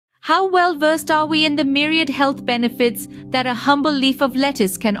How well versed are we in the myriad health benefits that a humble leaf of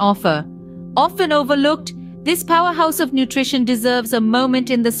lettuce can offer? Often overlooked, this powerhouse of nutrition deserves a moment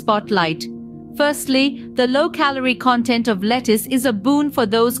in the spotlight. Firstly, the low-calorie content of lettuce is a boon for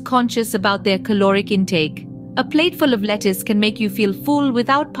those conscious about their caloric intake. A plateful of lettuce can make you feel full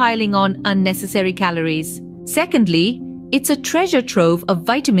without piling on unnecessary calories. Secondly, it's a treasure trove of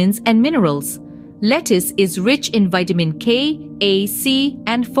vitamins and minerals. Lettuce is rich in vitamin K, A, C,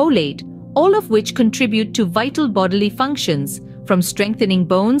 and folate, all of which contribute to vital bodily functions, from strengthening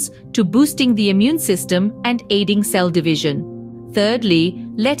bones to boosting the immune system and aiding cell division. Thirdly,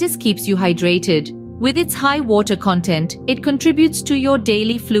 lettuce keeps you hydrated. With its high water content, it contributes to your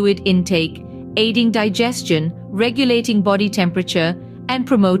daily fluid intake, aiding digestion, regulating body temperature, and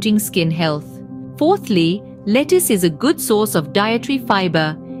promoting skin health. Fourthly, lettuce is a good source of dietary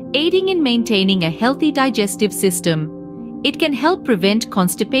fiber, aiding in maintaining a healthy digestive system. It can help prevent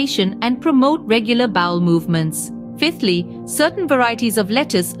constipation and promote regular bowel movements. Fifthly, certain varieties of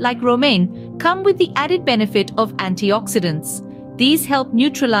lettuce, like romaine, come with the added benefit of antioxidants. These help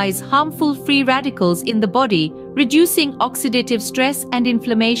neutralize harmful free radicals in the body, reducing oxidative stress and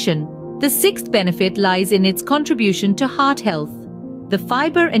inflammation. The sixth benefit lies in its contribution to heart health. The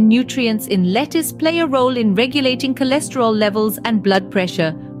fiber and nutrients in lettuce play a role in regulating cholesterol levels and blood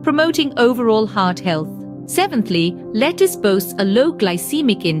pressure, promoting overall heart health. Seventhly, lettuce boasts a low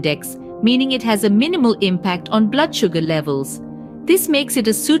glycemic index, meaning it has a minimal impact on blood sugar levels. This makes it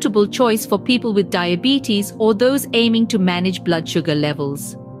a suitable choice for people with diabetes or those aiming to manage blood sugar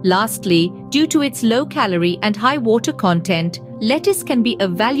levels. Lastly, due to its low calorie and high water content, lettuce can be a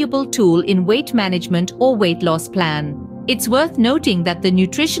valuable tool in weight management or weight loss plan. It's worth noting that the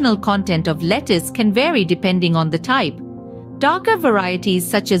nutritional content of lettuce can vary depending on the type. Darker varieties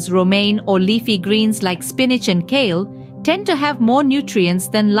such as romaine or leafy greens like spinach and kale tend to have more nutrients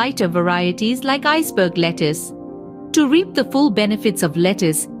than lighter varieties like iceberg lettuce. To reap the full benefits of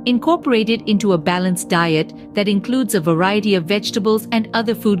lettuce, incorporate it into a balanced diet that includes a variety of vegetables and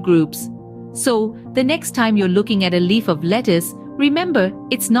other food groups. So, the next time you're looking at a leaf of lettuce, remember,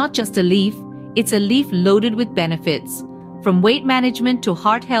 it's not just a leaf, it's a leaf loaded with benefits. From weight management to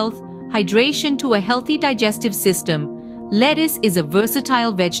heart health, hydration to a healthy digestive system, lettuce is a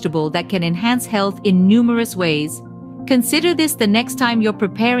versatile vegetable that can enhance health in numerous ways. Consider this the next time you're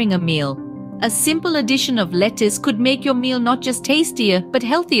preparing a meal. A simple addition of lettuce could make your meal not just tastier, but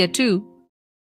healthier too.